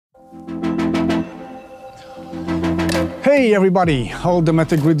Hey everybody, all the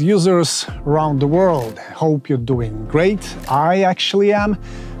MetaGrid users around the world. Hope you're doing great. I actually am.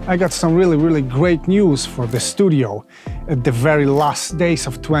 I got some really great news for the studio at the very last days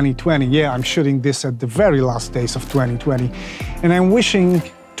of 2020. Yeah, I'm shooting this at the very last days of 2020. And I'm wishing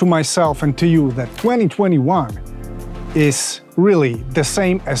to myself and to you that 2021 is really the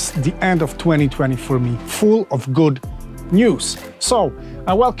same as the end of 2020 for me, full of good news. So,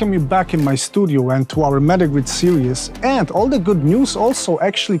 I welcome you back in my studio and to our MetaGrid series, and all the good news also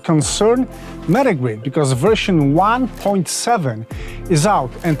actually concern MetaGrid, because version 1.7 is out,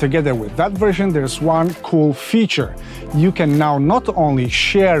 and together with that version there's one cool feature. You can now not only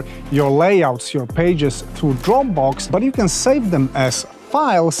share your layouts, your pages through Dropbox, but you can save them as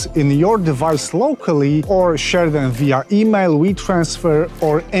files in your device locally or share them via email, WeTransfer,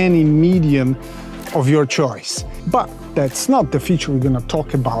 or any medium of your choice. But that's not the feature we're going to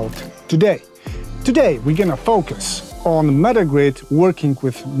talk about today. Today we're going to focus on MetaGrid working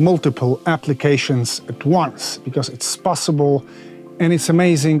with multiple applications at once, because it's possible and it's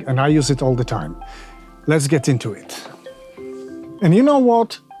amazing and I use it all the time. Let's get into it. And you know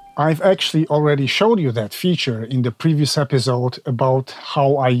what? I've actually already showed you that feature in the previous episode about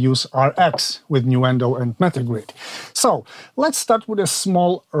how I use RX with Nuendo and MetaGrid. So let's start with a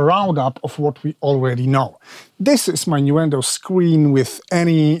small roundup of what we already know. This is my Nuendo screen with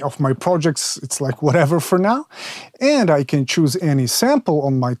any of my projects. It's like whatever for now. And I can choose any sample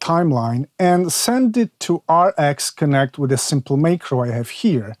on my timeline and send it to RX Connect with a simple macro I have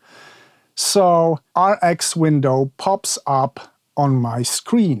here. So RX window pops up on my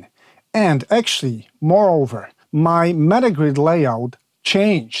screen. And actually, moreover, my MetaGrid layout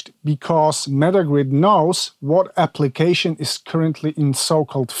changed because MetaGrid knows what application is currently in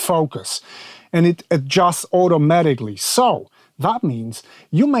so-called focus, and it adjusts automatically. So that means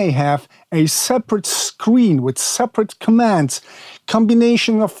you may have a separate screen with separate commands,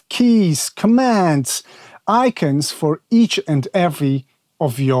 combination of keys, commands, icons for each and every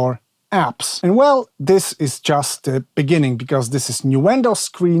of your apps. And well, this is just the beginning, because this is Nuendo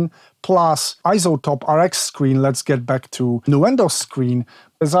screen plus Isotope RX screen. Let's get back to Nuendo screen.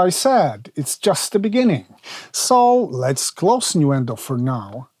 As I said, it's just the beginning. So let's close Nuendo for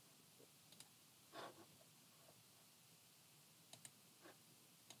now.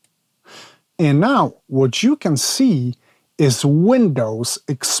 And now what you can see is Windows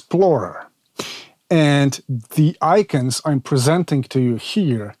Explorer. And the icons I'm presenting to you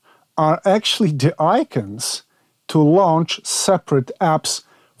here are actually the icons to launch separate apps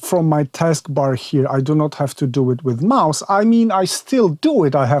from my taskbar here. I do not have to do it with mouse. I mean, I still do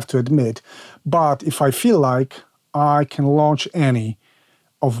it, I have to admit. But if I feel like, I can launch any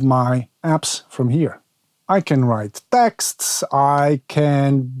of my apps from here. I can write texts, I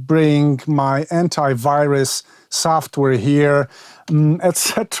can bring my antivirus software here,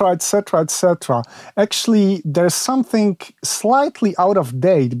 etc, etc, etc. Actually, there's something slightly out of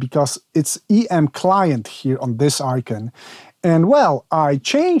date because it's EM client here on this icon. And well, I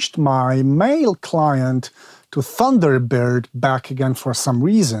changed my mail client to Thunderbird back again for some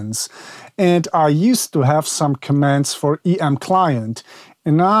reasons. And I used to have some commands for EM client.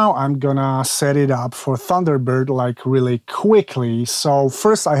 And now I'm gonna set it up for Thunderbird like really quickly. So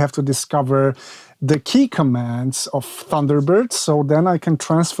first I have to discover the key commands of Thunderbird, so then I can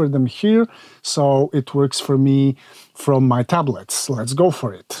transfer them here, so it works for me from my tablets. Let's go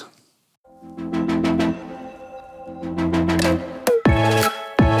for it.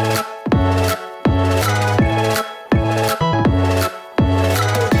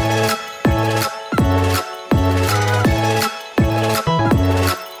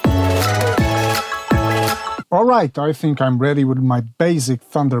 Alright, I think I'm ready with my basic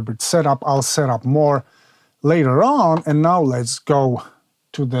Thunderbird setup. I'll set up more later on, and now let's go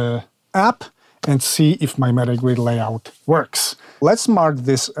to the app and see if my MetaGrid layout works. Let's mark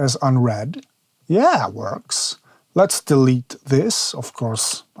this as unread. Yeah, it works. Let's delete this. Of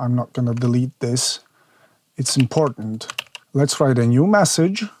course, I'm not going to delete this. It's important. Let's write a new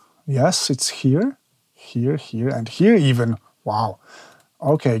message. Yes, it's here, here, here, and here even. Wow.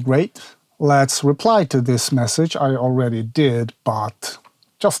 Okay, great. Let's reply to this message. I already did, but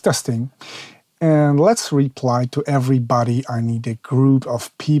just testing. And let's reply to everybody. I need a group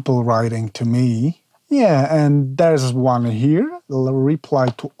of people writing to me. Yeah, and there's one here. The reply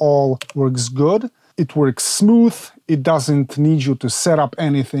to all works good. It works smooth. It doesn't need you to set up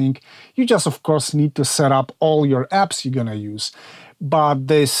anything. You just, of course, need to set up all your apps you're gonna use. But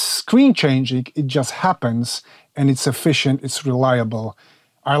this screen changing, it just happens, and it's efficient, it's reliable.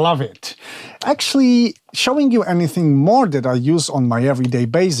 I love it. Actually, showing you anything more that I use on my everyday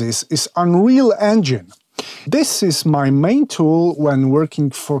basis is Unreal Engine. This is my main tool when working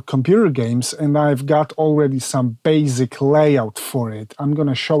for computer games, and I've got already some basic layout for it. I'm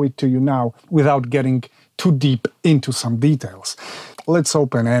gonna show it to you now without getting too deep into some details. Let's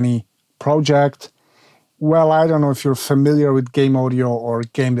open any project. Well, I don't know if you're familiar with game audio or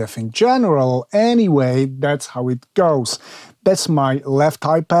game dev in general. Anyway, that's how it goes. That's my left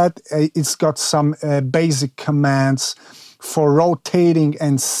iPad. It's got some basic commands for rotating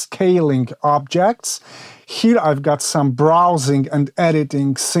and scaling objects. Here I've got some browsing and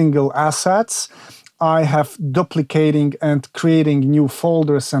editing single assets. I have duplicating and creating new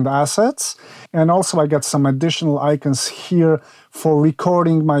folders and assets. And also I got some additional icons here for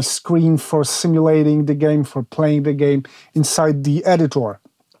recording my screen, for simulating the game, for playing the game inside the editor.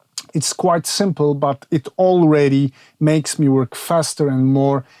 It's quite simple, but it already makes me work faster and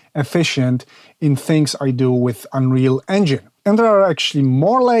more efficient in things I do with Unreal Engine. And there are actually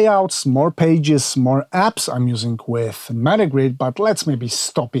more layouts, more pages, more apps I'm using with MetaGrid, but let's maybe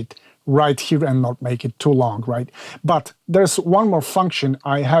stop it right here and not make it too long, right? But there's one more function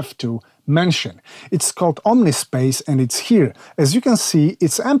I have to mention. It's called OmniSpace, and it's here. As you can see,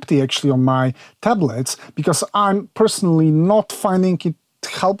 it's empty actually on my tablets because I'm personally not finding it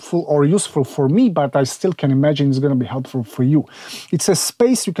helpful or useful for me, but I still can imagine it's going to be helpful for you. It's a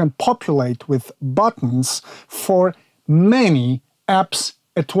space you can populate with buttons for many apps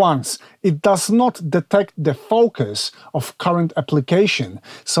at once. It does not detect the focus of current application.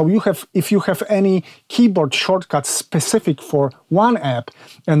 So if you have any keyboard shortcut specific for one app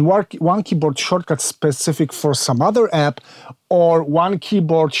and one keyboard shortcut specific for some other app, or one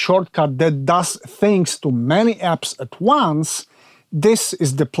keyboard shortcut that does things to many apps at once, this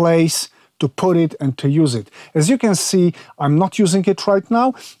is the place to put it and to use it. As you can see, I'm not using it right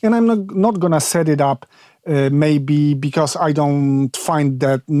now, and I'm not gonna set it up maybe because I don't find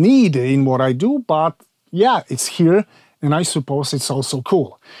that need in what I do, but yeah, it's here, and I suppose it's also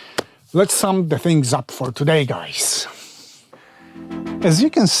cool. Let's sum the things up for today, guys. As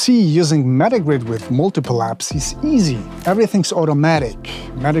you can see, using MetaGrid with multiple apps is easy. Everything's automatic.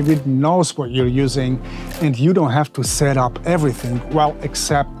 MetaGrid knows what you're using, and you don't have to set up everything, well,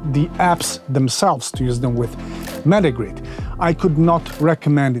 except the apps themselves to use them with MetaGrid. I could not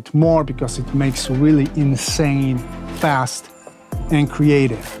recommend it more because it makes really insane, fast, and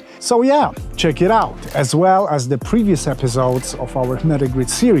creative. So yeah, check it out, as well as the previous episodes of our MetaGrid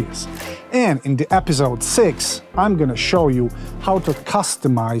series. And in the episode 6, I'm gonna show you how to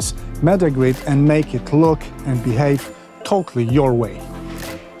customize MetaGrid and make it look and behave totally your way.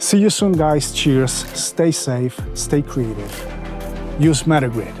 See you soon, guys. Cheers, stay safe, stay creative. Use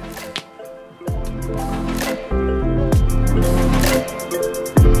MetaGrid.